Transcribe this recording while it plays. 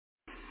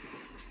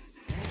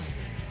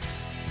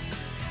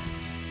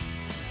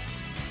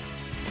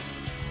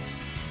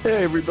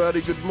Hey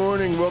everybody, good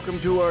morning.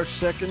 Welcome to our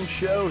second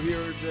show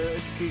here at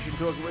Education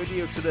Talk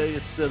Radio today.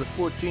 It's the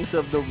 14th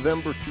of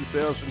November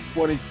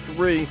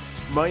 2023.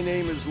 My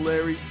name is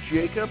Larry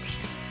Jacobs,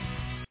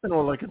 and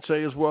all I can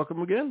say is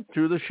welcome again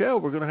to the show.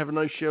 We're going to have a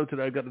nice show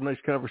today. I've got a nice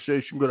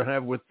conversation I'm going to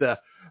have with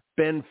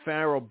Ben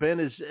Farrell. Ben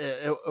is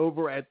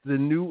over at the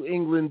New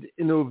England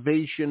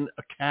Innovation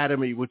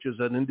Academy, which is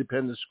an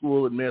independent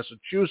school in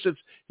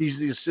Massachusetts. He's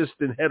the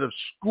assistant head of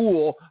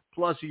school,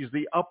 plus he's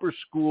the upper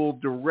school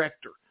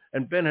director.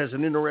 And Ben has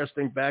an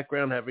interesting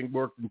background, having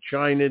worked in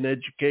China in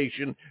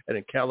education and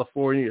in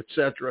California, et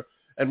cetera,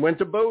 and went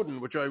to Bowdoin,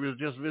 which I was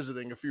just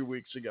visiting a few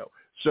weeks ago.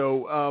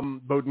 So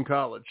Bowdoin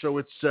College. So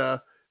it's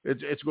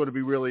going to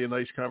be really a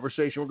nice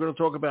conversation. We're going to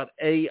talk about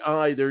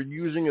AI. They're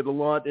using it a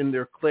lot in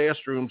their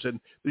classrooms, and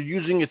they're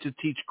using it to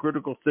teach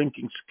critical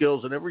thinking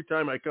skills. And every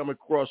time I come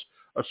across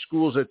a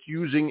school that's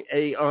using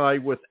AI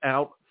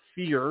without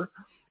fear,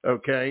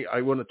 okay,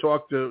 I want to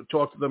talk to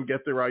them,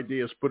 get their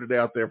ideas, put it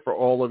out there for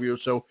all of you.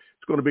 So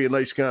it's going to be a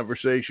nice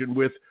conversation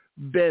with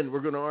Ben. We're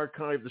going to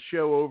archive the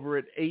show over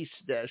at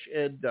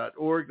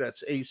ace-ed.org.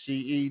 That's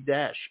ace-ed.org,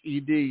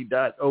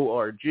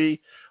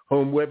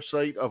 home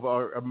website of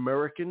our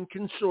American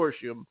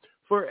Consortium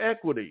for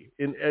Equity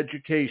in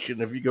Education.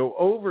 If you go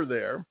over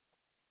there,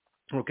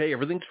 okay,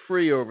 everything's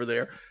free over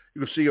there.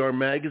 You'll see our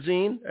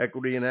magazine,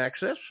 Equity and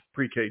Access,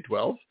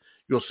 Pre-K-12.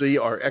 You'll see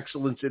our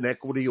Excellence in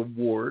Equity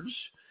Awards.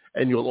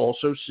 And you'll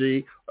also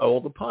see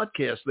all the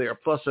podcasts there,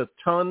 plus a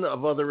ton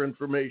of other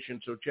information.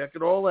 So check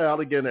it all out.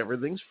 Again,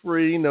 everything's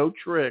free, no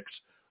tricks.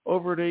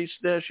 Over at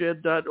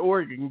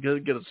ace-ed.org, you can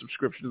get a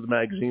subscription to the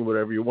magazine,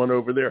 whatever you want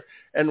over there.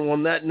 And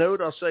on that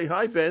note, I'll say,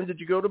 hi, Ben. Did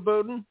you go to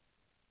Bowdoin?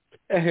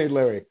 Hey,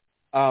 Larry.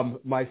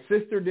 My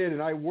sister did,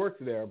 and I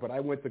worked there, but I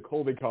went to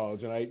Colby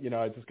College, and I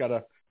just got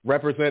to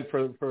represent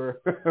for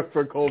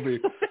Colby.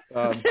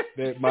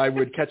 I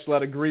would catch a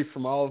lot of grief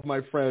from all of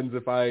my friends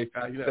if I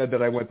said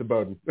that I went to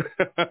Bowdoin.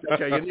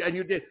 Okay, and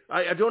you did.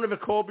 I don't have a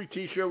Colby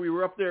T-shirt. We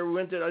were up there. We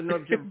went to. I don't know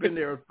if you've ever been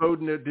there.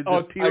 Bowdoin did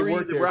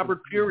the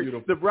Robert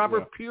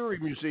Peary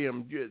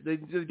Museum. They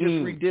just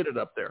redid it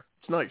up there.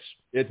 It's nice.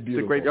 It's beautiful.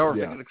 It's a great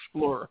Oregon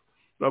Explorer.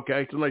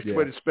 Okay, it's a nice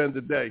way to spend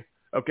the day.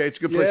 Okay, it's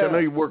a good place. Yeah. I know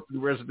you worked in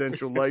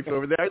residential life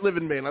over there. I live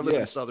in Maine. I live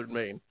in southern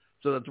Maine.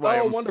 So that's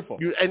why. Wonderful.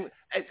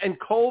 And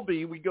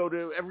Colby, we go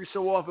to every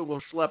so often.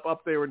 We'll schlep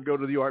up there and go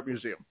to the art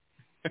museum.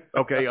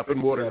 Okay, up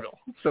in Waterville.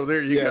 So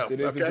there you go. It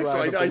is okay, a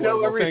drive so I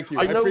know Thank you.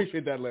 I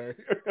appreciate that, Larry.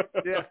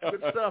 Yeah,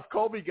 good stuff.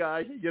 Colby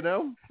guy,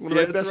 one of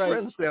my best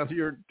friends down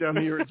here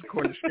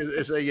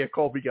is a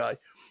Colby guy.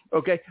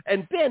 Okay,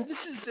 and Ben, this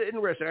is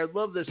interesting. I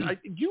love this.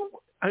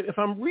 If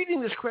I'm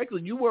reading this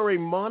correctly, you were a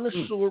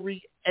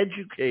Montessori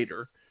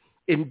educator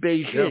in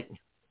Beijing. Yep.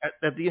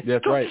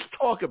 That's right. Just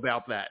talk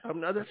about that.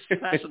 That's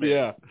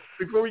fascinating.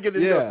 Before we get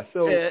into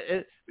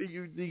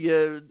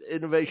the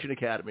Innovation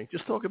Academy,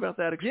 just talk about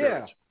that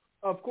experience.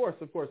 Yeah, of course,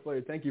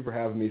 Larry. Thank you for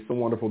having me. So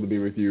wonderful to be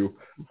with you.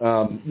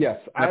 Yes,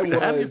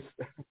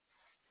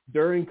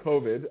 during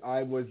COVID,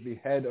 I was the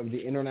head of the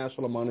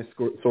International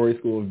Montessori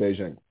School of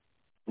Beijing.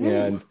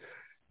 And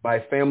my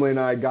family and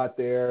I got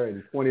there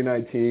in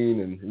 2019,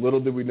 and little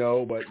did we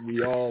know, but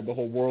the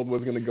whole world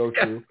was going to go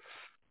through.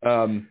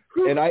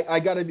 And I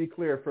got to be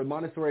clear for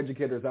Montessori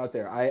educators out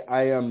there.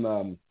 I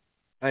am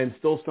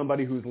still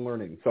somebody who's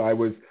learning. So I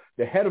was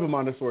the head of a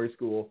Montessori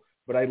school,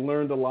 but I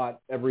learned a lot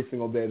every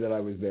single day that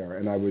I was there,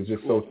 and I was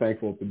just so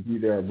thankful to be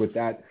there with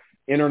that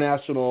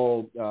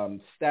international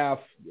staff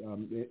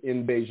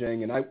in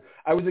Beijing. And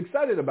I was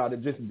excited about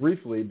it just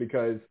briefly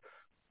because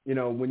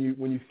when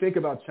you think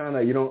about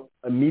China, you don't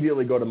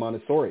immediately go to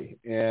Montessori.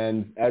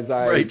 And as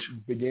I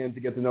began to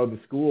get to know the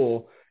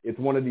school, it's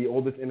one of the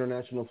oldest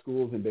international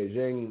schools in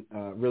Beijing,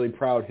 really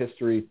proud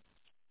history,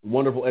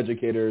 wonderful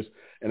educators,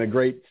 and a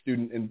great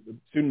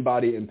student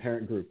body and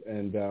parent group.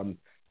 And,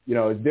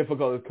 as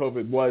difficult as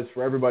COVID was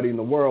for everybody in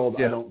the world,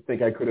 I don't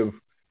think I could have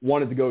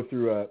wanted to go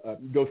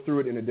through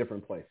it in a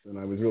different place. And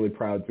I was really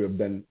proud to have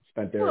been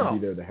spent there and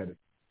be there the head of.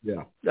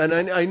 Yeah, and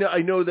I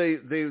know they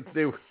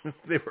were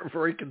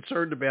very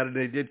concerned about it.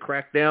 They did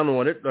crack down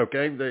on it.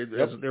 Okay,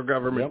 as their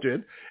government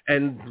did,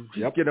 and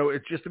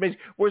it's just amazing.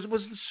 Was the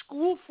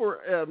school for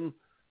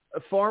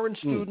foreign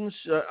students,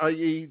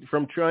 i.e.,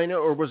 from China,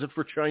 or was it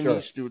for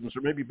Chinese students,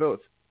 or maybe both?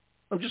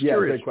 I'm just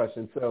curious. Great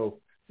question. So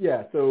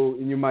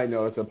you might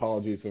know. It's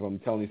apologies if I'm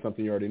telling you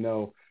something you already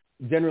know.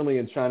 Generally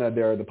in China,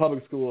 there are the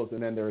public schools,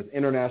 and then there's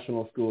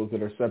international schools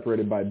that are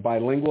separated by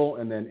bilingual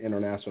and then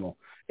international.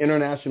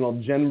 International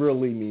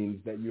generally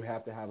means that you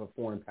have to have a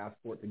foreign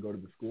passport to go to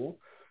the school.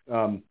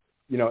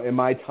 In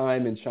my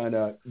time in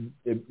China,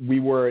 we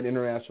were an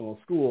international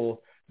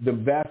school. The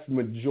vast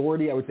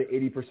majority, I would say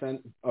 80%,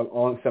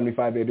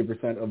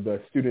 80% of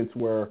the students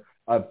were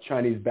of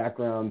Chinese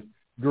background,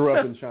 grew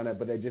up in China,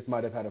 but they just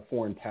might have had a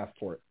foreign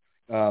passport.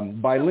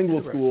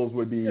 Bilingual schools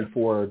would be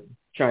for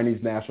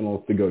Chinese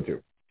nationals to go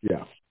to.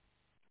 Yeah.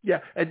 Yeah.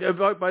 And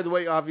by the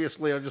way,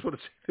 obviously, I just want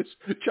to say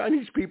this.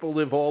 Chinese people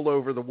live all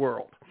over the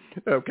world.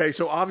 Okay.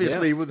 So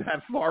obviously would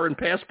have foreign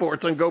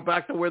passports and go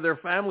back to where their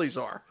families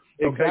are.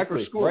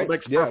 Exactly. For school. Right. It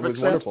makes Yeah, it perfect was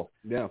sense. wonderful.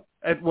 Yeah.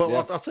 And,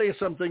 I'll tell you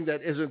something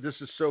that isn't. This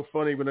is so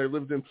funny. When I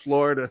lived in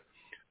Florida,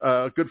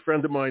 a good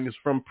friend of mine is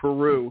from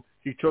Peru.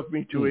 He took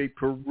me to a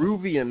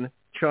Peruvian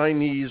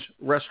Chinese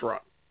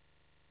restaurant.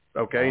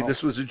 Okay, Wow.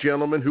 this was a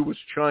gentleman who was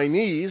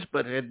Chinese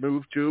but had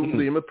moved to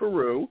Lima,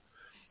 Peru.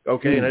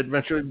 Okay, and had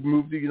eventually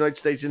moved to the United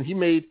States, and he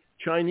made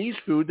Chinese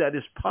food that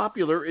is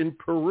popular in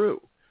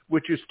Peru,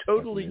 which is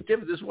totally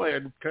different. This is why I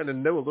kind of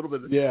know a little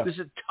bit. Yeah. This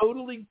is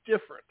totally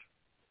different,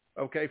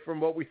 okay,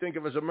 from what we think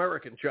of as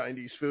American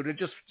Chinese food. It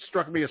just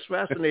struck me as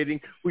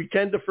fascinating. We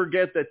tend to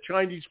forget that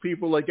Chinese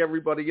people, like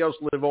everybody else,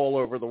 live all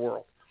over the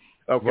world.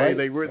 Okay, Right.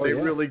 they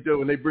really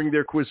do, and they bring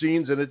their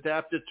cuisines and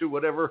adapt it to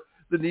whatever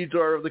the needs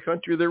are of the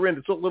country they're in.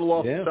 It's a little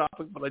off the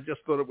topic, but I just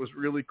thought it was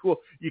really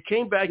cool. You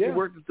came back, you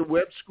worked at the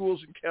web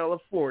schools in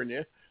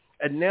California,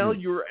 and now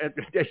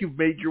you've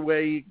made your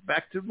way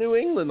back to New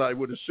England, I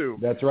would assume.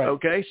 That's right.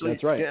 Okay, so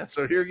that's right. Yeah,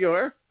 so here you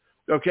are.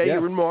 Okay,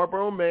 you're in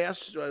Marlborough, Mass,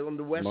 on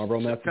the west,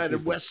 kind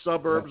of west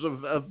suburbs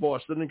of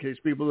Boston, in case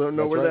people don't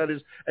know where that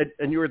is.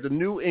 And you're at the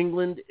New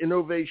England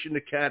Innovation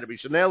Academy.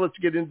 So now let's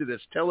get into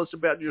this. Tell us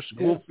about your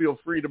school. Yeah. Feel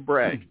free to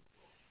brag.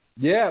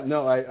 Yeah,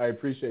 no, I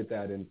appreciate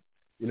that. And,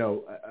 you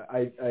know,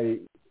 I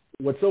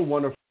what's so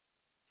wonderful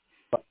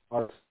about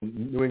our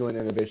New England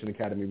Innovation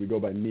Academy, we go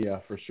by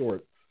NIA for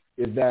short,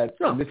 is that,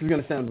 and this is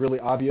going to sound really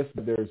obvious,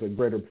 but there's a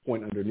greater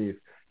point underneath,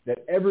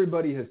 that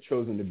everybody has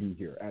chosen to be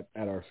here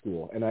at our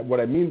school. And what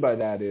I mean by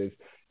that is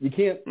you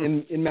can't,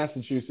 in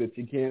Massachusetts,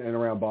 you can't, and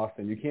around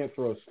Boston, you can't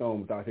throw a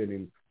stone without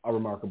hitting a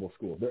remarkable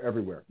school. They're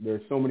everywhere.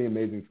 There's so many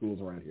amazing schools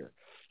around here.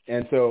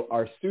 And so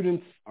our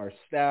students, our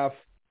staff,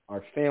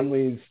 our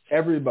families,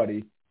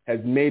 everybody has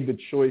made the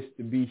choice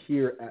to be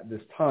here at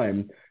this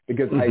time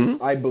because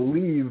I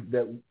believe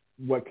that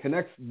what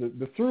connects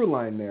the through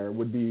line there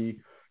would be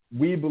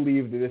we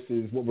believe that this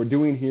is what we're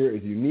doing here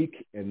is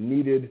unique and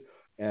needed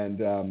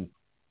and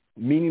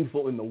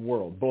meaningful in the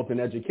world, both in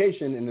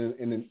education and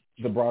in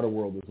the broader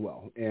world as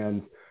well.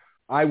 And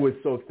I was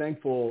so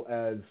thankful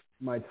as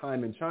my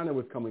time in China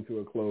was coming to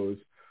a close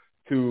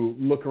to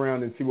look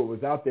around and see what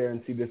was out there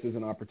and see this as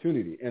an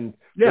opportunity. And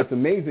what's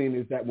amazing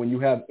is that when you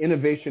have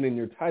innovation in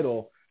your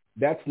title,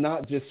 that's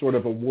not just sort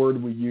of a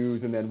word we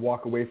use and then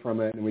walk away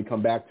from it and we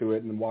come back to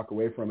it and then walk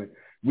away from it.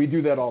 We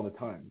do that all the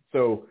time.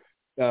 So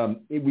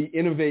we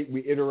innovate,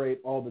 we iterate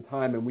all the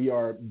time, and we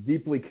are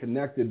deeply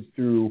connected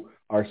through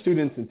our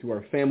students and to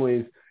our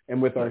families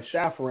and with our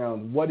staff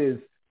around what is,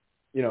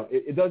 you know,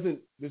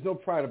 there's no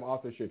pride of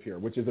authorship here,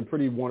 which is a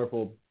pretty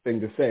wonderful thing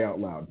to say out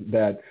loud,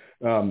 that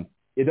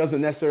it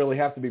doesn't necessarily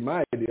have to be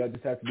my idea. It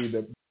just has to be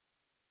the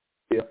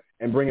idea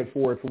and bring it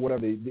forward for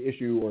whatever the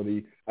issue or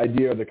the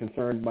idea or the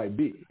concern might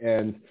be.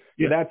 And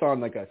that's on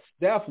like a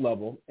staff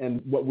level.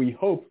 And what we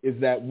hope is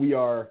that we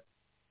are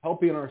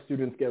helping our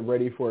students get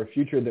ready for a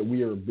future that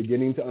we are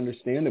beginning to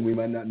understand, and we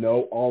might not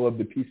know all of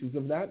the pieces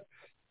of that,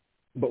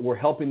 but we're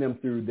helping them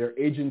through their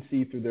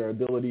agency, through their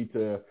ability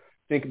to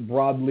think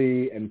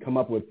broadly and come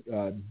up with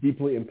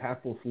deeply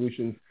impactful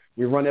solutions.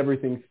 We run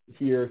everything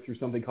here through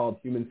something called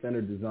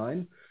human-centered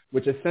design,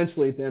 which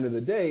essentially at the end of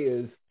the day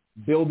is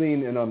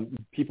building, and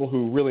people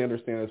who really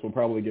understand this will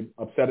probably get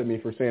upset at me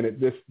for saying it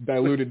this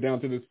diluted down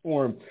to this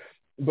form,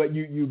 but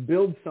you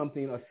build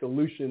something, a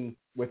solution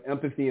with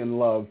empathy and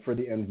love for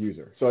the end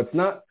user. So it's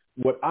not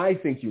what I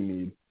think you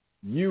need.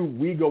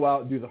 We go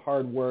out and do the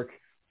hard work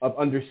of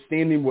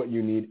understanding what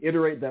you need,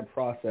 iterate that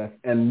process,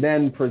 and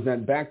then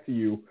present back to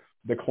you,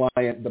 the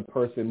client, the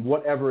person,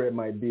 whatever it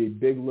might be,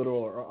 big, little,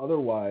 or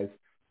otherwise,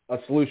 a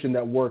solution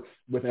that works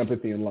with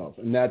empathy and love.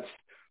 And that's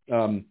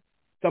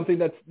something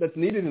that's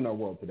needed in our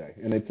world today.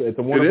 And it's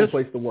a wonderful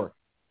place to work.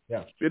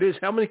 Yeah. It is.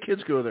 How many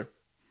kids go there?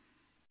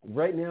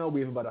 Right now, we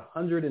have about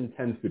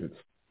 110 students.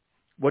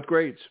 What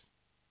grades?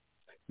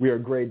 We are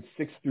grades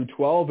 6 through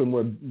 12, and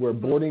we're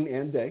boarding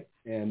and day.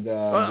 And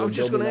I was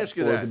just going to ask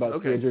you that. About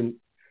okay.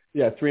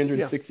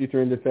 360,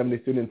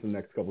 370 students in the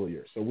next couple of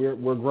years. So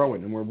we're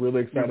growing, and we're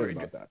really excited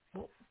about that.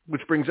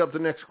 Which brings up the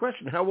next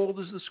question. How old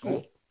is the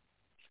school?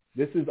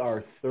 This is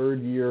our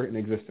third year in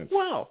existence.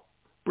 Wow.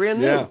 Brand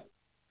new. Yeah.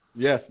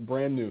 Yes,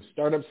 brand new.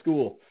 Startup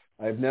school.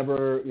 I've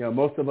never,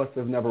 most of us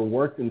have never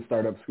worked in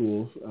startup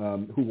schools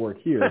who work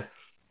here.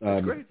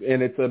 That's great.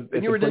 And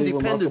and you're an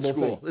independent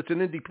school. Thing. It's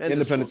an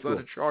independent school. It's not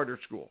a charter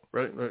school,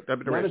 right?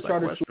 Not a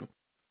charter school.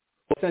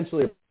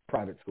 Essentially a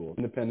private school,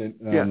 independent.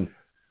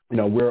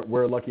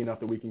 We're lucky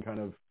enough that we can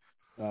kind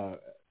of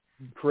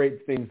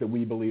create things that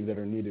we believe that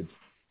are needed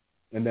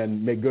and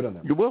then make good on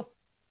them. You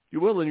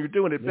will, and you're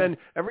doing it. Yeah. Ben,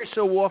 every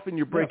so often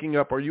you're breaking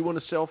up. Are you on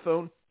a cell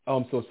phone? Oh,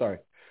 I'm so sorry.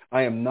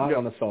 I am not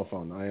on a cell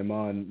phone. I am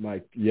on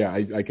my,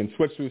 I can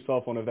switch to a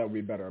cell phone if that would be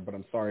better, but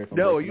I'm sorry if I'm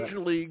No,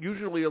 usually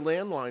a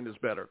landline is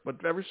better,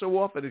 but every so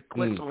often it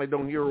clicks and I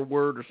don't hear a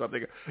word or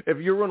something. If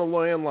you're on a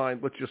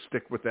landline, let's just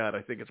stick with that.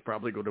 I think it's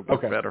probably going to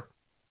work better.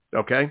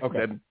 Okay?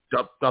 And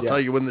I'll tell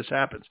you when this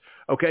happens.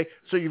 Okay?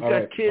 So you've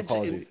got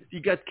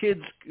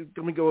kids,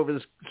 let me go over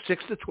this,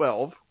 6 to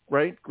 12,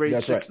 right? Grade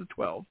 6 to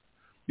 12.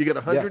 You got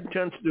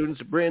 110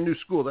 students, a brand new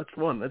school. That's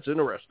fun. That's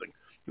interesting.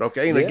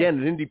 Okay? And again,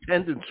 an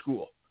independent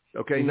school.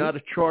 Okay, Mm-hmm. not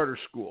a charter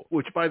school.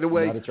 Which, by the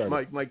way, Not a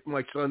charter.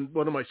 my son,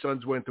 one of my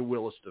sons went to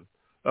Williston.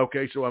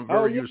 Okay, so I'm Oh,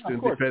 very yeah, used to of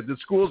course. independent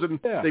schools, and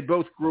Yeah. they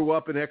both grew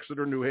up in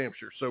Exeter, New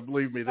Hampshire. So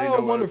believe me, they Oh,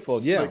 know.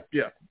 wonderful. Yeah.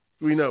 Yeah,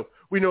 we know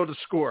the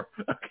score.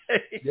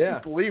 Okay, Yeah.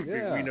 believe me,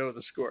 Yeah. we know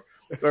the score.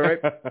 All right.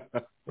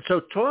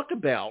 So talk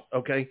about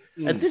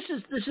and this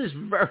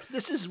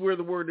is where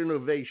the word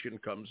innovation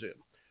comes in.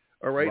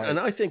 All right, and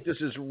I think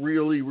this is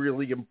really,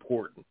 really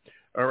important.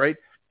 All right.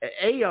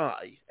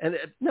 AI, and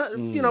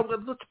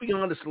let's be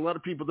honest, a lot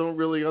of people don't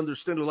really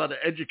understand. A lot of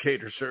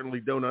educators certainly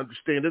don't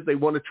understand it. They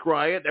want to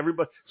try it.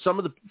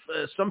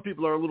 Some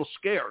people are a little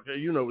scared.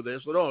 You know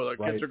this, but our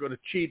kids are going to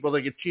cheat. Well,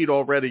 they can cheat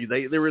already.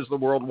 There is the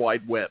World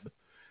Wide Web.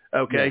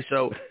 Okay, Yeah.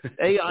 so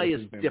AI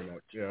is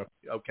different. Yeah.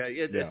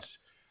 Okay,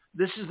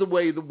 this is the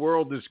way the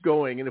world is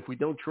going, and if we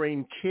don't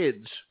train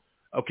kids,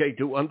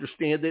 to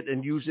understand it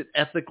and use it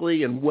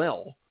ethically and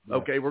well,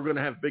 we're going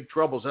to have big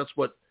troubles. That's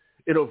what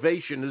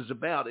innovation is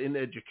about in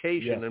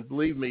education, and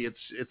believe me,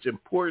 it's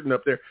important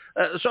up there.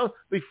 So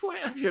before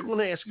I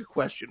want to ask a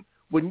question.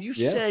 When you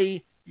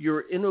say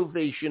your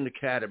Innovation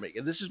Academy,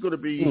 and this is going to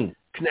be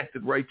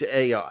connected right to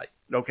AI,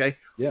 okay?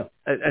 Yeah.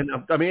 And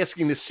I'm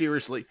asking this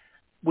seriously.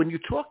 When you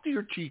talk to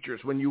your teachers,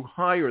 when you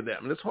hire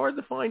them, and it's hard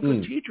to find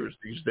good teachers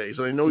these days.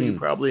 I know you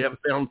probably have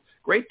found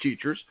great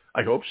teachers.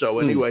 I hope so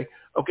anyway.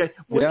 Okay,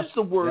 what is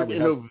the word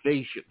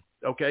innovation?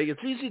 Okay,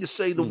 it's easy to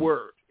say the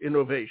word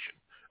innovation.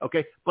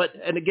 Okay,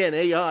 and again,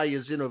 AI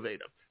is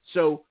innovative.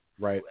 So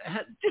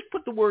just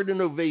put the word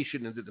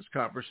innovation into this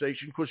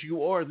conversation because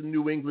you are the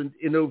New England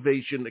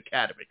Innovation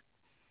Academy.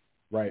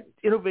 Right.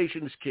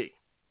 Innovation is key.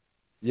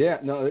 Yeah,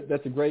 no,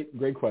 that's a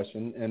great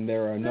question, and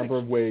there are a number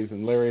of ways.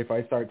 And Larry, if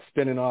I start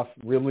spinning off,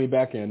 reel me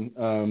back in.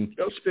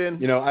 Go spin.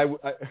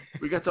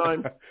 We got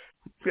time.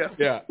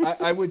 Yeah.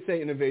 I would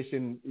say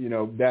innovation.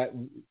 That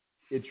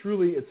it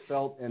truly is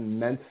felt and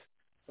meant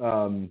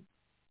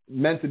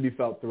to be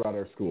felt throughout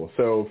our school.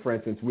 So, for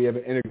instance, we have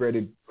an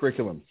integrated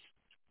curriculum,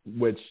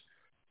 which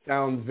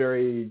sounds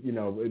very,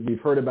 we've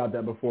heard about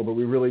that before, but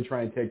we really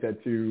try and take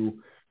that to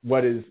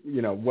what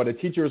a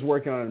teacher is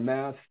working on in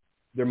math.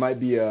 There might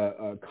be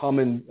a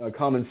common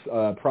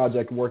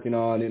project working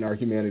on in our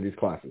humanities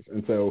classes.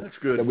 And so that's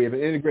good. That we have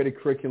an integrated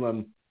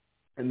curriculum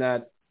and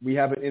that we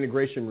have an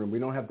integration room. We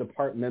don't have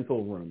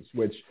departmental rooms,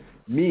 which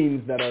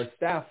means that our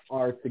staff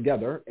are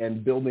together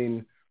and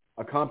building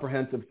a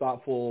comprehensive,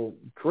 thoughtful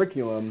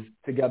curriculum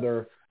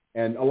together.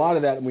 And a lot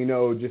of that we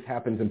know just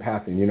happens in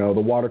passing, the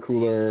water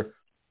cooler,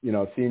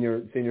 seeing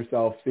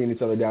yourself, seeing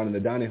each other down in the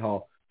dining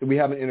hall. So we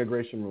have an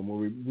integration room where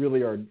we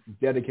really are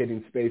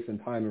dedicating space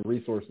and time and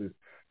resources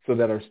so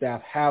that our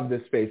staff have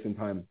this space and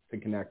time to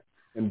connect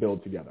and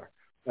build together.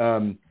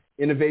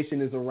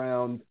 Innovation is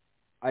around,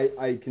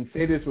 I can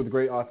say this with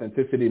great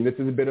authenticity, and this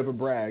is a bit of a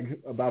brag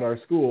about our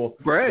school,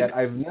 that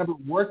I've never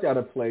worked at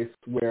a place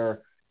where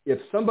if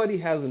somebody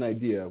has an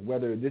idea,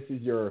 whether this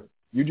is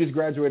you just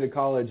graduated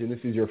college and this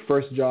is your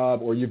first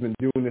job or you've been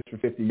doing this for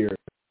 50 years,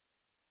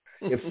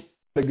 if it's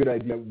a good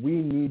idea, we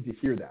need to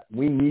hear that.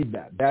 We need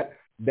that.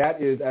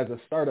 That is, as a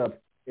startup,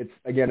 it's,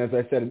 again, as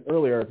I said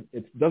earlier,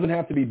 it doesn't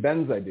have to be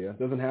Ben's idea. It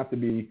doesn't have to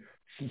be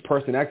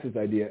person X's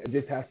idea. It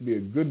just has to be a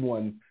good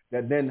one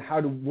that then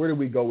where do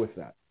we go with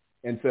that?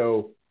 And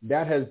so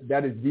that is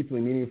deeply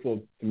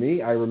meaningful to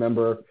me. I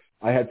remember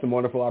I had some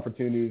wonderful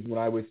opportunities when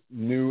I was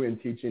new in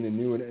teaching and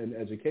new in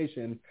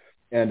education.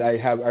 And I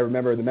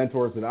remember the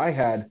mentors that I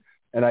had,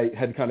 and I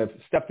had kind of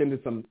stepped into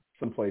some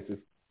places.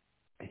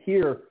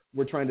 Here,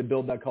 we're trying to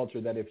build that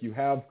culture that if you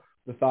have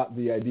the thought,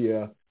 the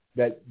idea,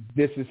 that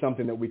this is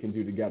something that we can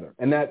do together.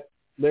 And that,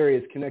 Larry,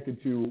 is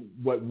connected to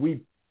what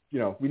we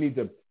need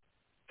to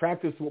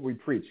practice what we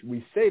preach.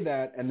 We say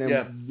that, and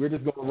then we're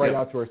just going right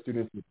out to our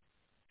students.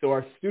 So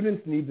our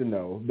students need to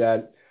know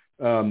that,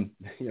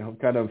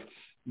 kind of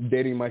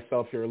dating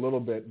myself here a little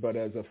bit, but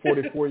as a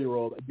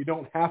 44-year-old, you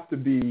don't have to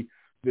be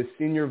the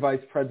senior vice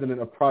president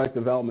of product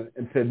development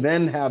and to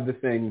then have the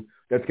thing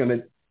that's going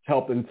to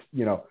help and,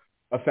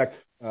 affect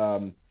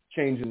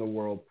change in the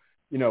world.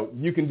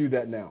 You can do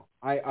that now.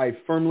 I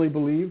firmly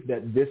believe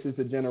that this is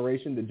the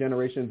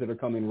generations that are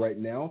coming right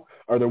now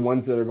are the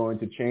ones that are going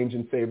to change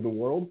and save the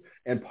world.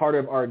 And part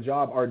of our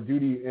job, our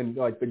duty, and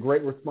the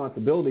great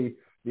responsibility,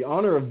 the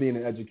honor of being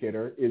an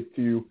educator is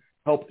to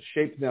help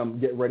shape them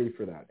get ready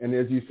for that. And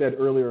as you said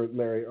earlier,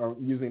 Larry,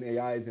 using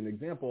AI as an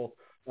example,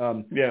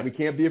 we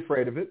can't be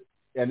afraid of it.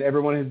 And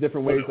everyone has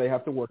different ways they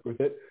have to work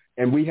with it.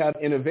 And we have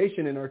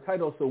innovation in our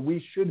title, so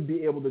we should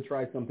be able to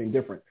try something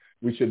different.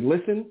 We should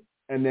listen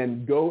and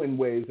then go in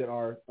ways that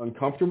are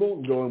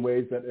uncomfortable, go in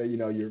ways that,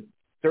 you're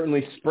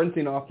certainly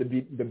sprinting off the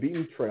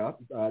beaten trail,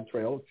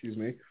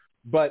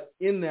 but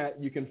in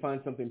that you can find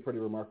something pretty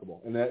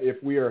remarkable. And that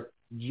if we are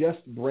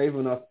just brave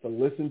enough to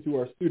listen to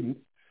our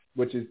students,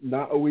 which is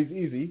not always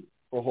easy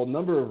for a whole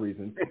number of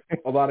reasons,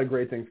 a lot of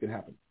great things can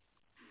happen.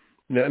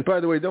 Yeah, and by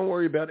the way, don't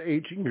worry about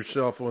aging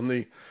yourself. On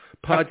the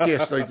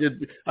podcast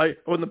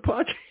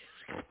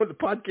on the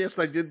podcast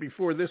I did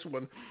before this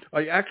one,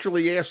 I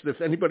actually asked if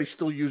anybody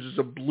still uses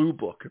a Blue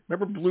Book.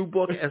 Remember Blue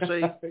Book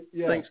essay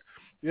things?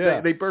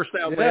 They burst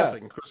out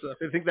laughing because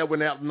I think that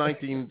went out in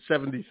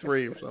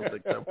 1973 or something.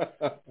 So,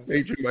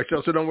 aging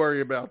myself, so don't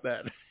worry about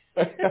that.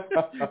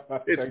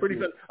 It's pretty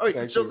fun. All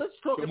right, so let's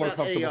talk about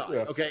AI.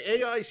 Yeah. Okay,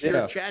 AI is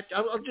here. Chat.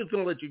 I'm just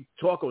going to let you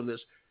talk on this.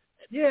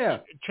 Yeah.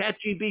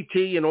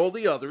 ChatGPT and all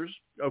the others.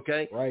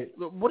 Okay. Right.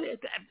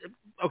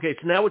 Okay,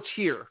 so now it's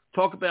here.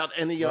 Talk about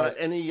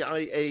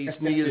NEIA's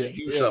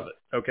use of it.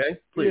 Okay,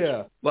 please.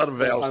 Yeah. A lot of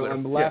vowels there.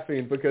 I'm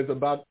laughing because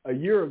about a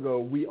year ago,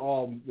 we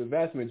all, the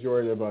vast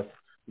majority of us,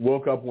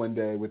 woke up one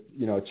day with,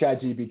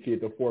 ChatGPT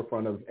at the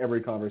forefront of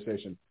every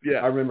conversation. Yeah.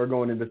 I remember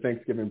going into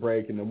Thanksgiving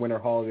break and the winter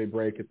holiday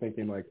break and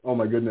thinking like, oh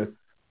my goodness,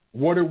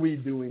 what are we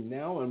doing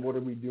now? And what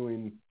are we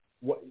doing?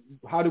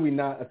 How do we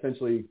not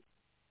essentially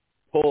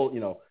pull,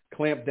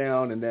 clamp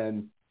down and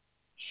then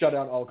shut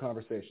out all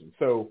conversation?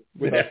 So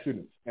with our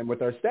students and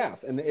with our staff,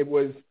 and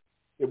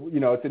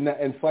it's in that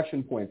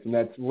inflection points, and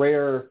that's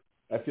rare.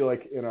 I feel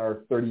like in our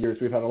 30 years,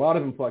 we've had a lot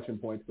of inflection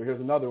points, but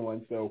here's another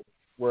one. So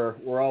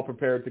we're all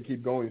prepared to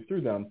keep going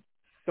through them.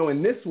 So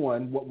in this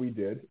one, what we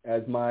did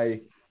in my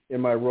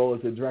role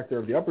as the director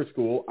of the upper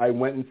school, I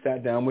went and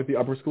sat down with the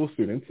upper school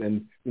students,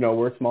 and,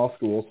 we're a small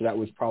school, so that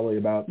was probably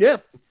about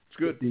it's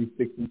good. 50,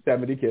 60,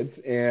 70 kids.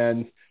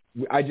 And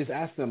I just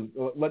asked them,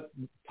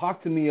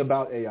 talk to me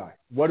about AI.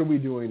 What are we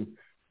doing?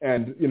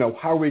 And,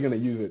 how are we going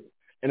to use it?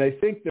 And I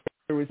think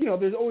there was,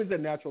 there's always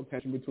that natural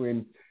tension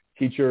between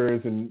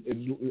teachers and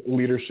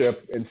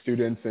leadership and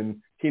students, and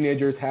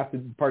teenagers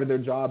part of their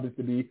job is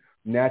to be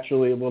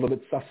naturally a little bit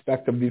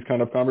suspect of these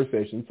kind of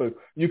conversations. So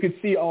you could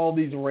see all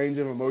these range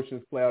of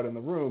emotions play out in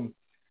the room,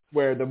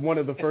 where one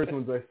of the first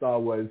ones I saw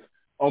was,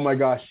 oh my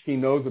gosh, he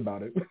knows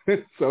about it.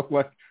 So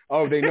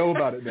they know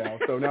about it now.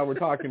 So now we're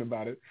talking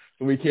about it.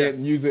 So we can't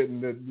use it,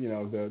 and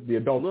the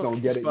adults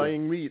don't get it.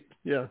 Buying meat.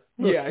 Yeah.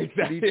 Yeah,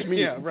 exactly.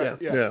 Meat. Yeah, right.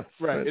 Yeah.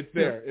 Right. It's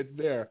there. It's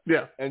there.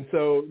 Yeah. And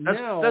so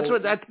that's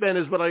what that's been,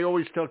 is what I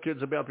always tell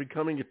kids about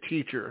becoming a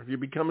teacher. If you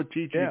become a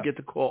teacher, you get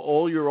to call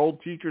all your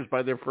old teachers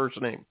by their first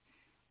name.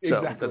 So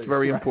exactly. That's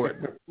very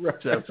important. Right.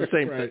 So it's the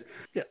same thing.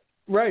 Yeah.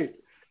 Right.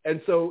 And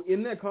so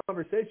in that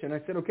conversation, I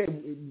said, okay,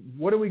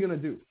 what are we going to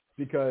do?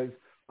 Because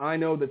I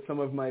know that some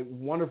of my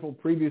wonderful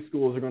previous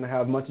schools are going to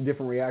have much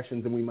different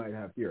reactions than we might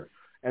have here.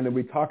 And then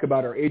we talk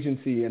about our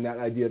agency and that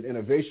idea of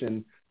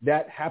innovation.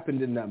 That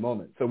happened in that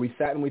moment. So we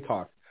sat and we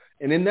talked.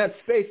 And in that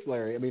space,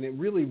 Larry, I mean, it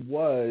really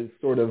was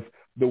sort of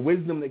the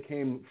wisdom that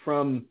came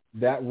from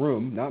that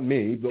room, not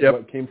me, but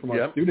what came from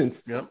our students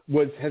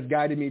has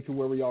guided me to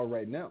where we are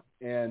right now.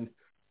 And,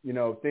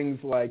 things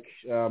like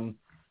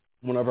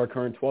one of our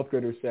current 12th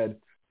graders said,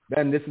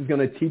 Ben, this is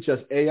going to teach us,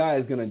 AI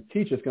is going to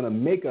teach us, going to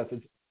make us,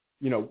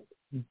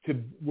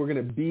 we're going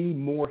to be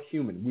more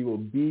human. We will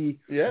be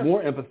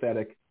more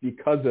empathetic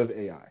because of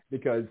AI,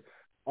 because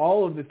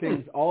all of the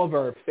things, all of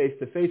our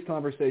face-to-face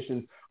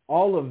conversations,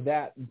 all of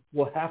that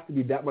will have to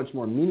be that much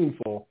more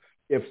meaningful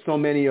if so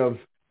many of,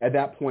 at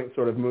that point,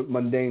 sort of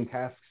mundane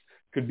tasks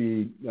could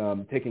be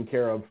taken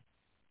care of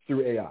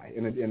through AI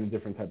in a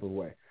different type of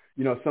way.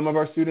 Some of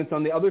our students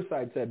on the other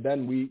side said,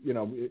 Ben,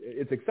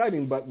 it's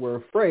exciting, but we're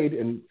afraid,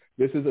 and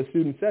this is a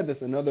student said this,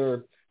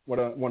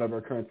 one of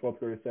our current 12th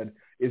graders said,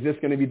 is this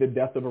going to be the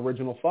death of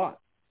original thought?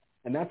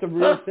 And that's a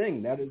real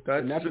thing. That's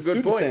a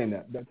good point. Saying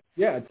that.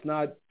 It's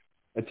not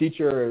a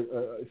teacher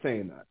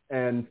saying that.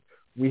 And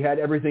we had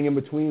everything in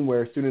between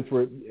where students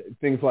were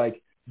things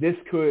like,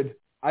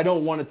 I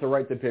don't want it to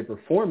write the paper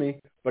for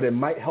me, but it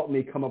might help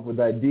me come up with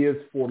ideas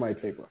for my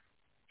paper.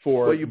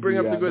 Well, you bring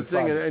up the good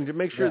thing, and to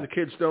make sure the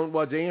kids don't.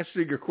 Well, the answer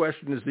to your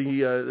question is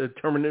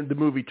the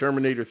movie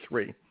Terminator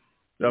 3.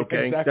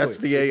 Okay, exactly.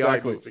 That's the AI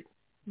movie.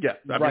 Yeah,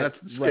 I mean that's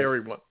the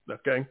scary one.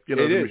 Okay, the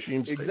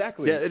machines.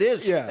 Exactly. Yeah, it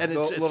is. Yeah, and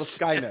it's little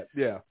Skynet.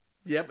 Yeah.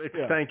 Yep.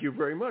 Thank you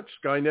very much,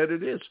 Skynet.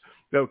 It is.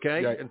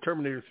 Okay, and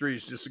Terminator 3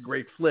 is just a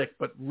great flick,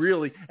 but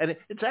really, and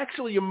it's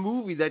actually a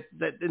movie that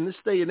in this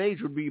day and age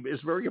is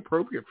very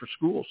appropriate for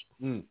schools.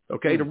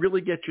 Okay, to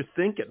really get you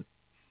thinking.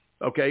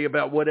 Okay,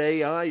 about what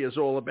AI is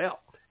all about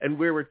and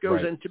where it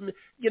goes. And to me,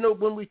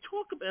 when we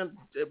talk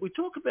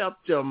about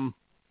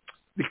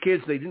the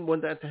kids, they didn't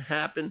want that to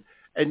happen,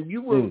 and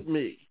you wrote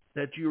me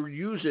that you're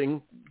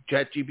using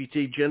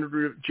ChatGPT,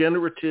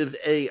 generative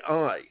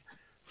AI,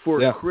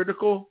 for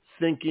critical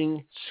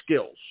thinking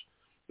skills.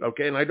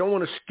 Okay, and I don't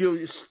want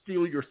to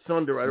steal your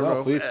thunder. I don't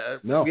know. Please.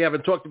 No. We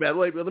haven't talked about it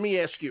lately, but let me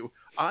ask you.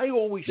 I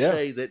always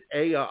say that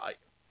AI,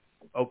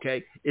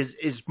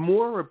 is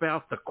more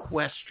about the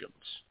questions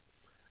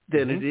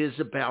than it is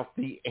about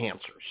the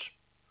answers.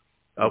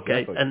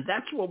 Okay, exactly. And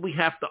that's what we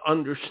have to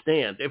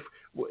understand.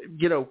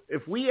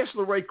 If we ask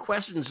the right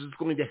questions, it's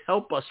going to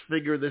help us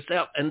figure this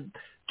out. And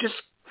just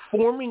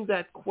forming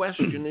that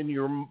question in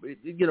your,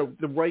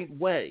 the right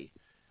way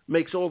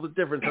makes all the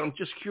difference. I'm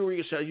just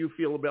curious how you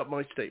feel about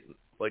my statement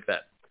like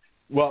that.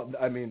 Well,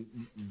 I mean,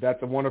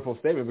 that's a wonderful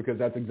statement because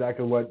that's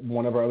exactly what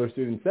one of our other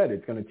students said.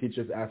 It's going to teach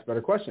us to ask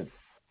better questions.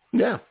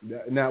 Yeah.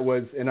 And that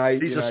was, and I,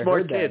 he's a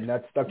smart kid. And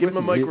that stuck Give with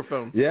him a me.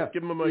 microphone.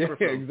 Give him a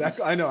microphone. Yeah,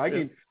 exactly. I know.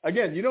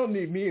 Again, you don't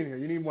need me in here.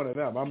 You need one of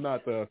them. I'm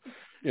not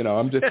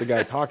I'm just the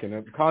guy talking,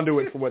 a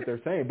conduit for what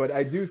they're saying. But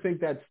I do think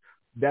that's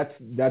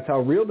that's how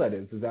real that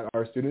is that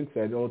our students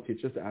said it'll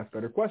teach us to ask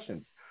better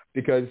questions,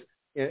 because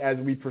as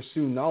we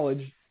pursue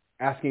knowledge,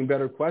 asking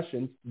better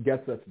questions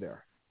gets us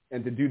there.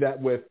 And to do that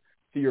with,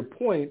 to your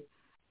point,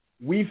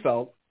 we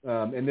felt,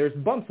 and there's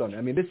bumps on it.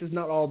 I mean, this is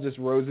not all just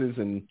roses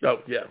and,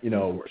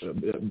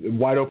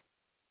 wide open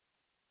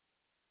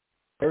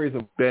areas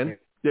of... Ben,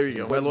 there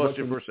you go. I lost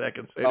you for a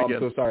second. Say it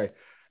again. I'm so sorry.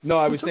 No,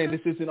 I was saying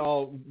this isn't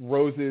all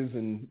roses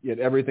and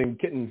everything,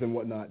 kittens and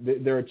whatnot.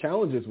 There are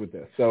challenges with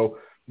this. So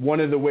one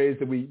of the ways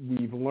that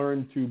we've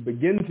learned to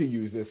begin to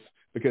use this,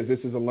 because this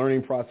is a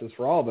learning process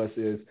for all of us,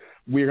 is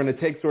we're going to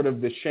take sort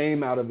of the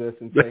shame out of this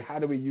and say, how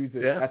do we use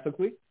this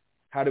ethically?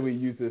 How do we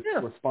use this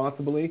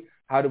responsibly?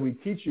 How do we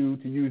teach you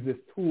to use this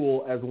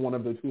tool as one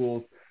of the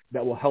tools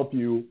that will help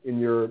you in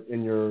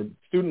your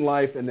student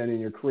life and then in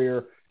your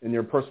career and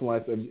your personal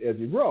life as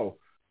you grow?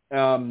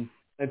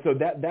 And so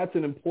that's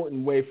an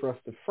important way for us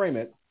to frame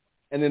it.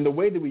 And then the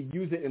way that we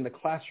use it in the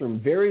classroom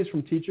varies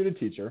from teacher to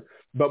teacher.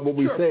 But what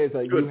we say is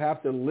that you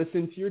have to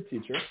listen to your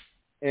teacher.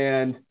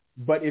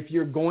 But if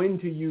you're going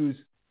to use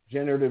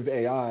generative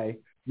AI,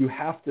 you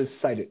have to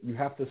cite it. You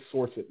have to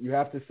source it. You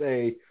have to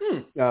say,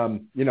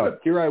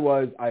 here I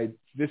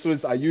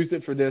used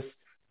it for this.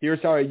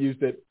 Here's how I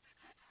used it.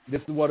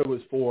 This is what it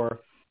was for.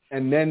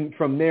 And then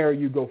from there,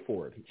 you go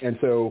forward. And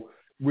so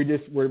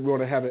we're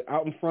going to have it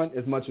out in front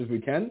as much as we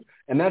can.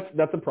 And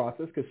that's a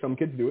process, because some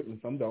kids do it and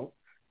some don't.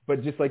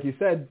 But just like you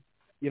said,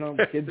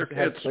 kids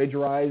have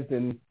plagiarized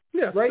and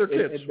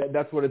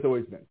that's what it's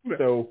always been. Yeah.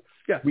 So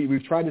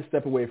we've tried to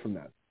step away from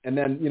that. And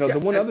then, the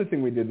one other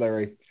thing we did,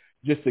 Larry,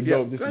 just to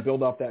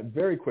build off that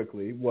very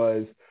quickly,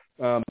 was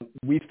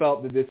we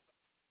felt that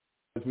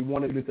we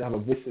wanted it to have a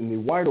voice in the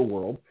wider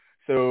world.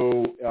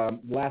 So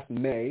last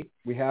May,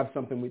 we have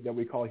something that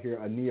we call here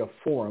a NIA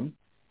Forum,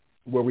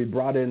 where we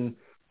brought in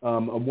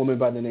a woman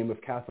by the name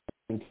of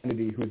Kathleen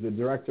Kennedy, who's the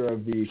director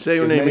of the... Say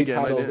your name again.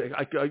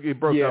 You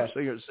broke up.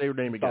 Say your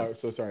name again.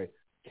 So sorry.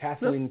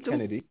 Kathleen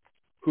Kennedy,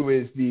 who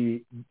is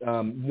the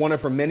one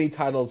of her many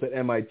titles at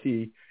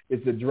MIT, is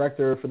the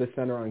director for the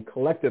Center on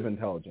Collective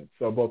Intelligence.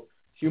 So both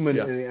human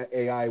and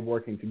AI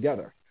working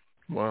together.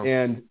 Wow.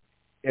 And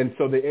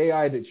so the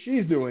AI that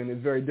she's doing is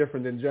very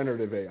different than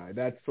generative AI.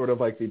 That's sort of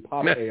like the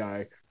pop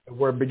AI.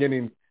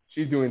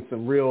 She's doing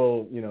some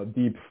real,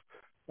 deep,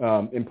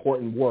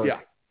 important work. Yeah.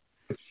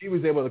 She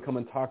was able to come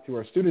and talk to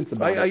our students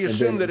about it. I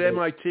assume that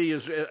MIT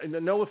is,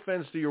 no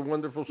offense to your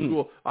wonderful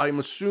school,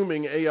 I'm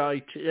assuming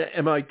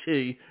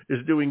MIT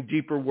is doing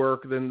deeper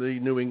work than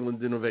the New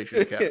England Innovation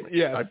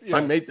Academy.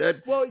 I made that.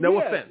 Well, no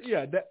offense.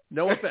 Yeah,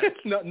 no offense.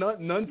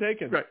 None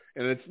taken. Right.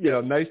 And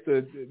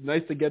it's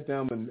nice to get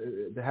them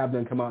and to have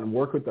them come out and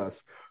work with us.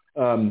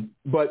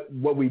 But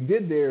what we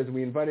did there is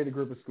we invited a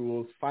group of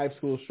schools. 5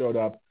 schools showed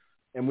up,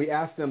 and we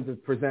asked them to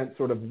present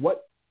sort of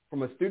what,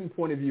 from a student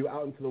point of view,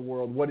 out into the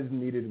world, what is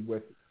needed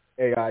with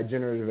AI,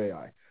 generative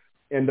AI.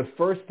 And the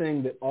first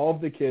thing that all of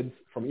the kids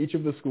from each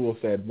of the schools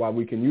said, while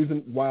we can use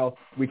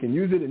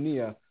it in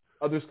NIA,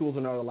 other schools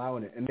are not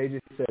allowing it. And they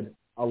just said,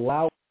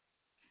 allow us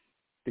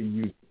to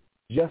use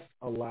it. Just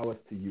allow us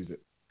to use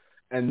it.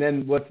 And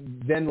then let's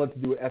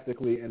do it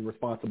ethically and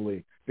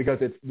responsibly, because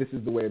this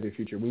is the way of the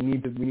future. We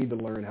need to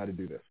learn how to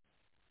do this.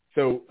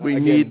 So we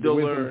need to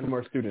learn from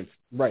our students.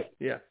 Right.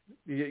 Yeah.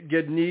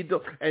 You need to,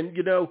 and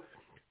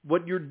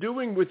what you're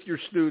doing with your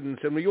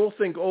students, and we all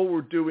think all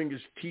we're doing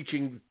is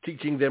teaching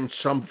them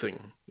something,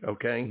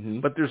 okay?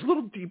 Mm-hmm. But there's a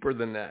little deeper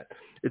than that.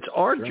 It's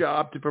our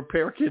job to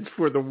prepare kids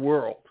for the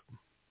world,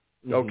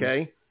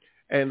 okay?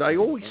 And I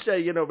always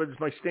say, but it's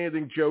my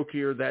standing joke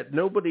here that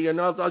nobody, and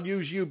I'll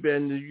use you,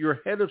 Ben,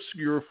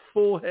 your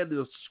full head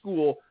of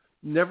school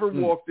never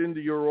walked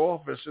into your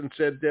office and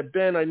said,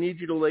 Ben, I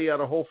need you to lay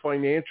out a whole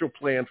financial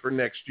plan for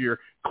next year.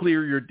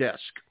 Clear your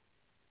desk.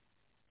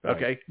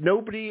 Okay. Right.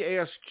 Nobody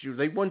asks you.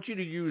 They want you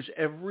to use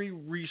every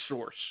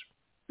resource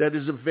that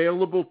is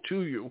available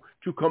to you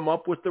to come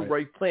up with the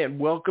right plan.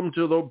 Welcome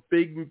to the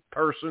big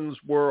person's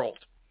world.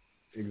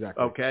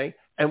 Exactly. Okay.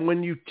 And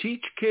when you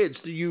teach kids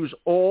to use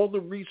all the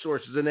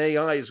resources, and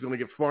AI is going to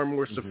get far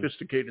more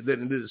sophisticated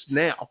than it is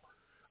now.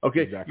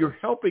 Okay. Exactly. You're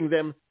helping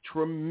them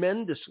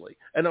tremendously.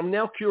 And I'm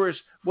now curious,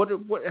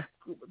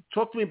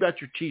 talk to me about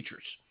your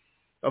teachers.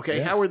 Okay.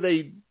 Yeah.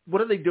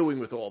 What are they doing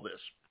with all this?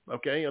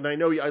 Okay, and I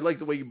know I like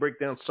the way you break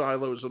down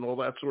silos and all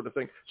that sort of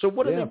thing. So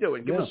what are they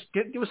doing? Give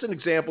us an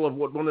example of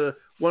what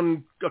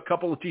a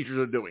couple of teachers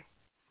are doing.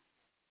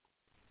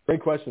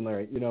 Great question,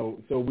 Larry.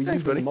 So we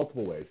use it in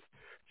multiple ways.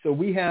 So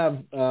we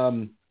have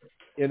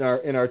in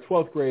our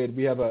 12th grade,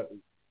 we have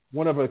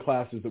one of our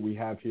classes that we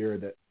have here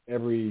that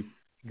every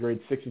grade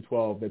 6 to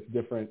 12 that's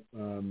different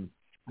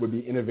would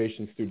be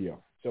Innovation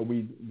Studio. So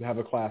we have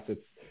a class.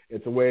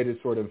 It's a way to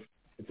sort of,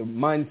 it's a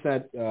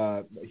mindset,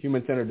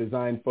 human-centered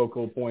design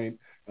focal point,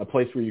 a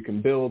place where you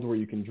can build, where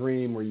you can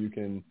dream, where you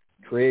can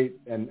create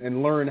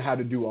and learn how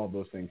to do all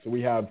those things. So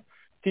we have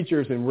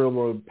teachers and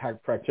real-world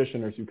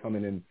practitioners who come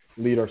in and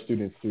lead our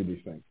students through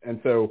these things. And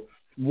so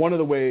one of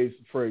the ways,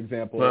 for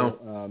example,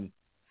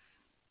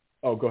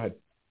 go ahead.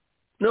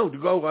 No, to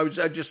go.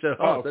 I just said,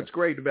 Okay. that's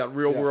great about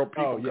real world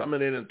people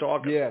coming in and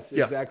talking. Yes,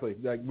 exactly.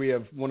 Like we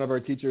have one of our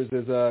teachers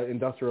is an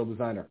industrial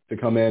designer to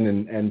come in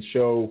and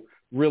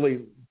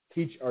really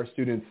teach our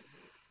students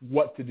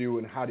what to do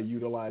and how to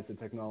utilize the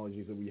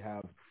technologies that we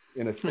have.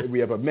 We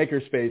have a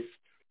makerspace,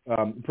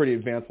 pretty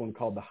advanced one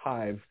called the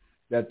Hive.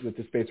 That's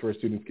the space where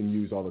students can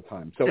use all the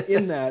time. So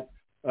in that,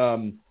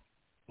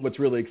 what's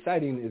really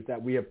exciting is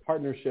that we have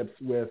partnerships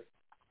with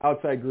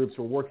outside groups.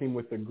 We're working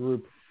with a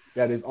group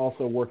that is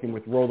also working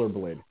with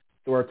rollerblade.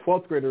 So our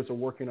 12th graders are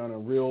working on a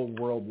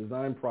real-world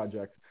design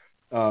project.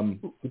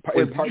 Wait, did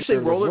you say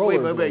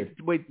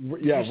rollerblade? Wait.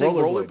 Yeah, did you say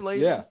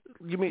rollerblade? Yeah.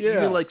 You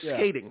mean like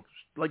skating?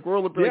 Like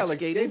rollerblade like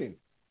skating?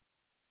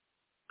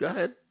 Go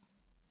ahead.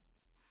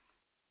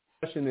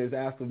 The question is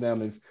asked of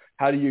them is,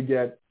 how do you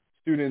get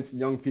students,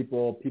 young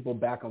people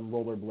back on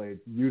rollerblades,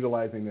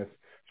 utilizing this?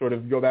 Sort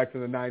of go back to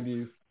the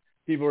 90s.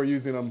 People are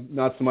using them,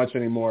 not so much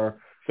anymore.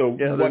 So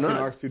what can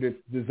our students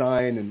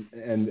design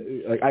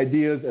and like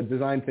ideas of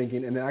design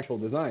thinking and actual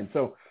design?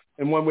 So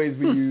in one ways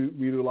we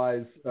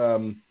utilize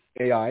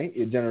AI.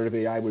 Generative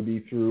AI would be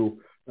through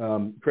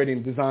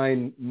creating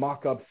design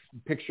mock-ups,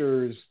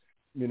 pictures,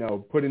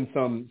 put in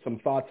some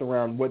thoughts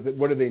around what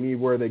do they need,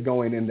 where are they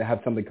going, and to have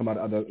something come out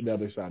of the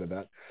other side of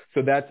that.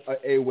 So that's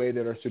a way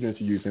that our students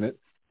are using it.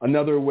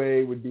 Another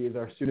way would be is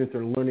our students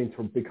are learning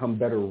to become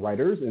better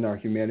writers in our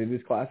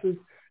humanities classes.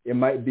 It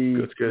might be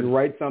you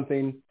write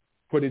something,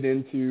 put it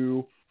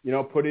into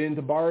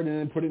Bard and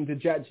then put it into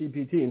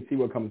ChatGPT and see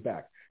what comes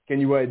back. Can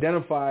you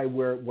identify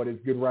what is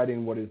good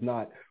writing, what is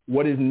not,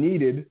 what is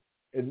needed?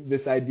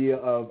 This idea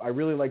of, I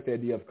really like the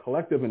idea of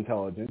collective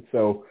intelligence.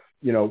 So,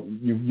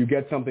 you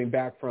get something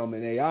back from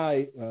an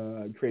AI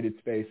created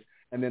space,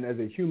 and then as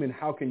a human,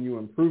 how can you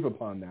improve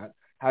upon that?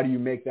 How do you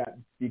make that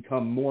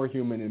become more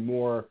human and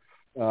more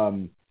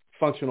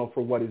functional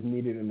for what is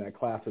needed in that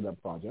class or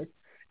that project?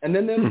 And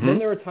then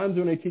there are times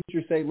when a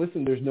teacher say,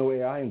 listen, there's no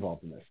AI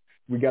involved in this.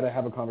 We got to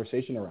have a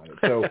conversation around it.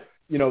 So,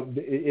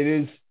 it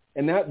is,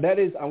 and that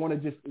is, I want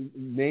to just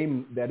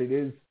name that it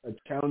is a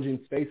challenging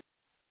space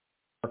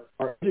for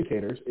our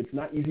educators. It's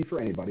not easy for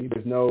anybody.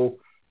 There's no,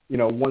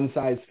 one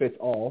size fits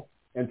all.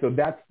 And so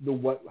that's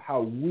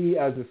how we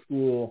as a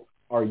school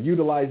are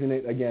utilizing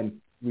it.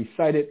 Again, we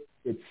cite it,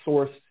 it's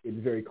sourced,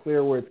 it's very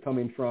clear where it's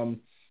coming from,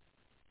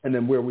 and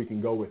then where we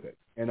can go with it.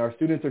 And our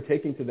students are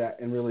taking to that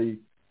and really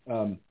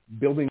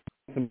building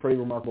some pretty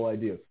remarkable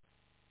ideas.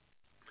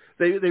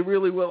 They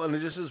really will. And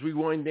just as we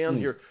wind down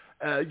here,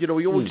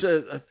 we always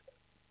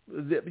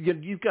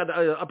you've got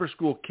upper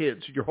school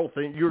kids. Your whole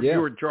thing,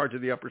 you're in charge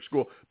of the upper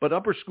school, but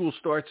upper school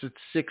starts at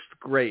 6th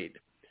grade.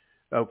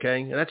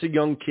 Okay, and that's a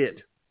young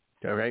kid.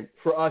 All right.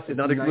 For us, it's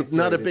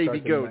not a baby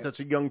goat. That's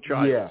a young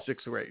child. Yeah.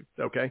 6th grade.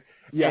 Okay.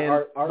 Yeah,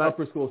 and our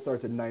upper school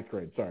starts at 9th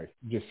grade. Sorry,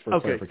 just for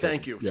clarification.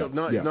 Thank you. Yeah. So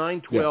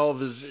 9,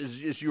 12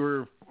 is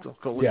your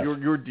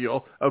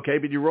deal. Okay,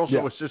 but you're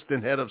also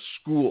assistant head of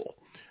school.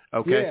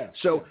 Okay. Yeah.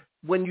 So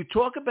when you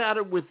talk about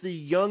it with the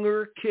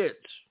younger kids,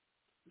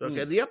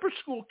 okay, the upper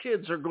school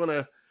kids are going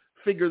to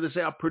figure this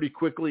out pretty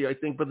quickly, I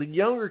think. But the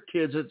younger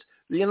kids,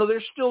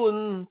 they're still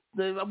in.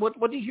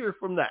 What do you hear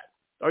from that?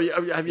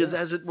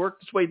 Has it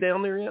worked its way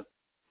down there yet?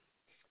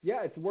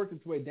 Yeah, it's worked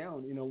its way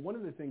down. One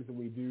of the things that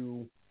we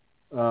do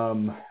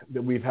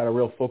that we've had a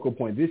real focal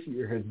point this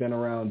year has been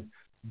around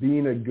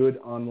being a good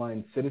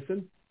online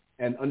citizen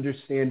and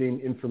understanding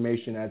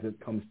information as it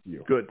comes to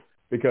you. Good.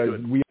 Because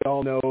we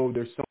all know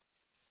there's so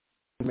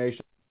much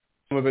information.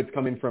 Some of it's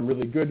coming from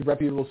really good,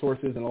 reputable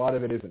sources, and a lot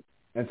of it isn't.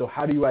 And so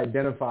how do you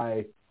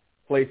identify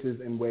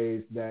places and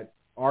ways that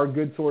are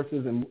good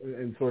sources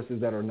and sources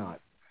that are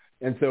not?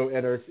 And so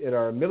at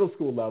our middle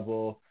school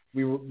level,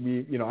 we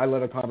I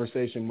led a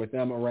conversation with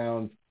them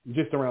around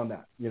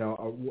that.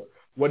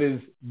 What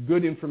is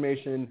good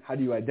information? How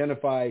do you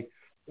identify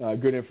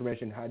good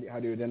information? How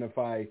do you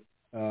identify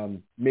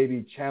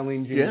maybe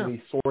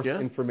challengingly sourced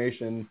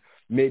information?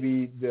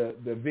 Maybe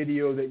the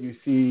video that you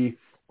see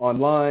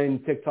online,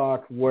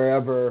 TikTok,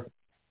 wherever,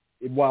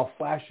 while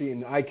flashy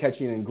and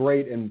eye-catching and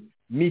great and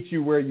meets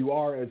you where you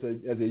are as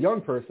a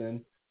young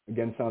person.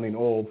 Again, sounding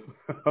old,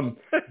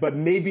 but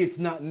maybe it's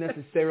not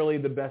necessarily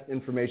the best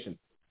information.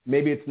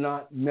 Maybe it's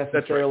not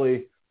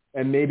necessarily,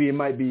 and maybe it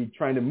might be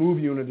trying to move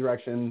you in a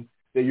direction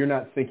that you're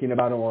not thinking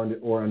about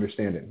or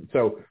understanding.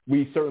 So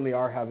we certainly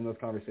are having those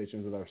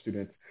conversations with our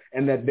students,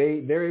 and that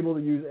they're able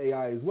to use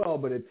AI as well,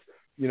 but it's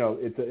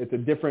a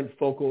different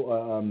focal,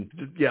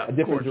 a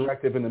different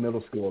directive in the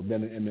middle school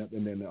than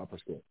in the upper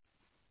school.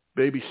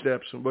 Baby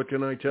steps. What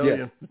can I tell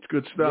you? It's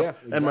good stuff. Yeah,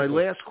 exactly. And my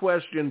last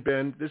question,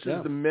 Ben, this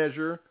is the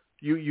measure.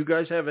 You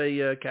guys have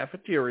a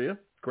cafeteria,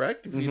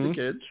 correct? You feed the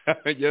kids.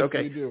 Yes,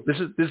 okay. we do. This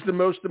is the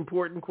most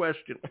important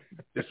question.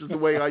 This is the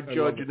way I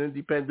judge an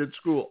independent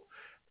school.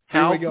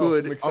 Here we go.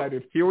 I'm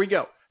excited. Here we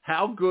go.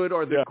 How good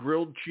are the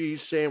grilled cheese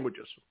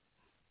sandwiches?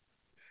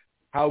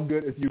 How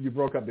good, if you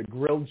broke up the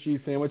grilled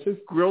cheese sandwiches?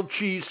 Grilled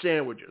cheese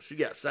sandwiches.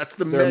 Yes, that's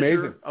the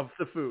measure of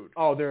the food.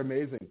 Oh, they're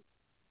amazing.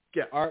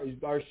 Yeah,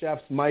 our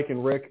chefs Mike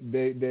and Rick,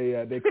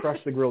 they crush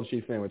the grilled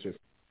cheese sandwiches.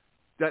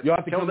 You'll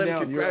have to tell come them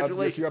down.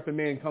 congratulations. You're up in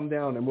Maine. Come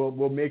down, and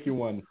we'll make you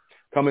one.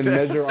 Come and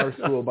measure our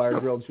school by our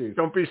grilled cheese.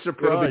 Don't be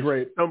surprised. It'll be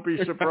great. Don't be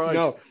surprised.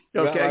 No.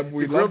 Okay.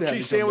 We'd the love grilled to have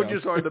cheese you come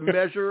sandwiches down. are the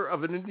measure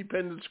of an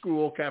independent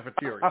school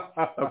cafeteria.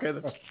 Okay,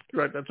 that's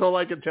right. That's all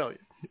I can tell you.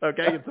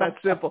 Okay, it's that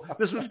simple.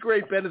 This was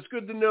great, Ben. It's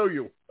good to know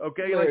you.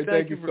 Okay, Larry, and I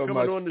thank you so for coming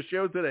much. on the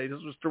show today.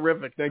 This was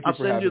terrific. Thank you I'll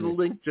for send you the having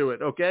me. link to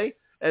it. Okay,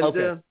 and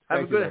Okay.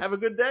 have a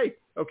good day.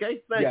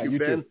 Okay, thank you,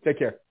 Ben. Too. Take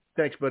care.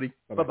 Thanks, buddy.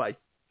 Bye-bye. Bye-bye.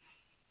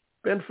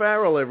 Ben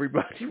Farrell,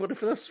 everybody. What if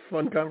that's a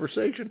fun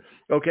conversation?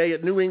 Okay,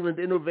 at New England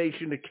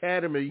Innovation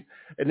Academy,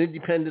 an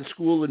independent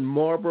school in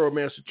Marlborough,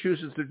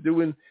 Massachusetts, they're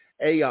doing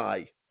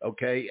AI,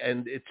 okay?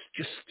 And it's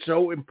just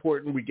so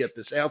important we get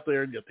this out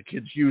there and get the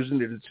kids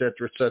using it, et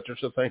cetera, et cetera.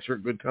 So thanks for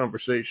a good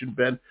conversation,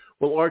 Ben.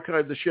 We'll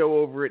archive the show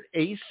over at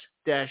ace-ed.org.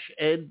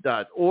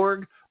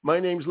 My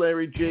name's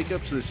Larry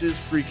Jacobs. This is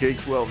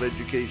Pre-K-12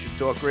 Education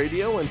Talk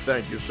Radio, and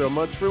thank you so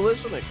much for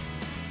listening.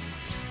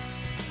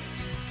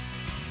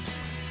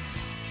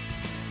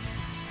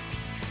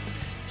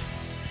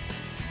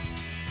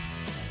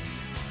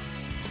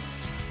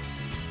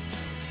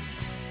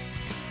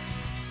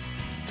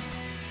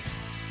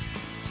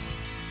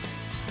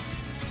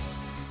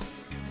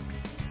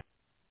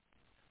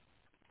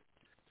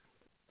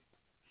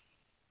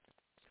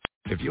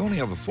 If you only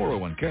have a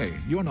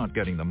 401k, you're not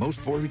getting the most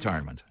for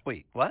retirement.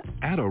 Wait, what?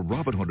 Add a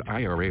Robinhood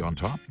IRA on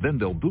top, then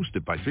they'll boost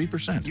it by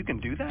 3%. You can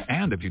do that?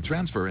 And if you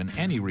transfer in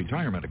any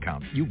retirement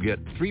account, you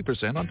get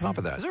 3% on top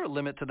of that. Is there a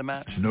limit to the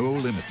match? No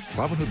limit.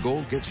 Robinhood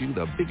Gold gets you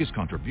the biggest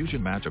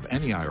contribution match of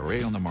any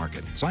IRA on the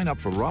market. Sign up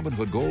for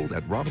Robinhood Gold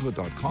at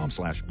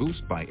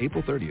Robinhood.com/boost by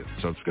April 30th.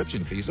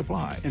 Subscription fees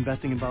apply.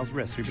 Investing involves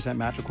risk. 3%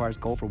 match requires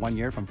gold for 1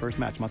 year from first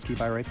match. Must keep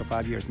IRA for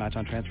 5 years. Match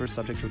on transfers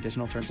subject to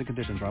additional terms and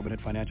conditions.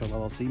 Robinhood Financial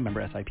LLC,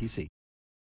 member SIPC.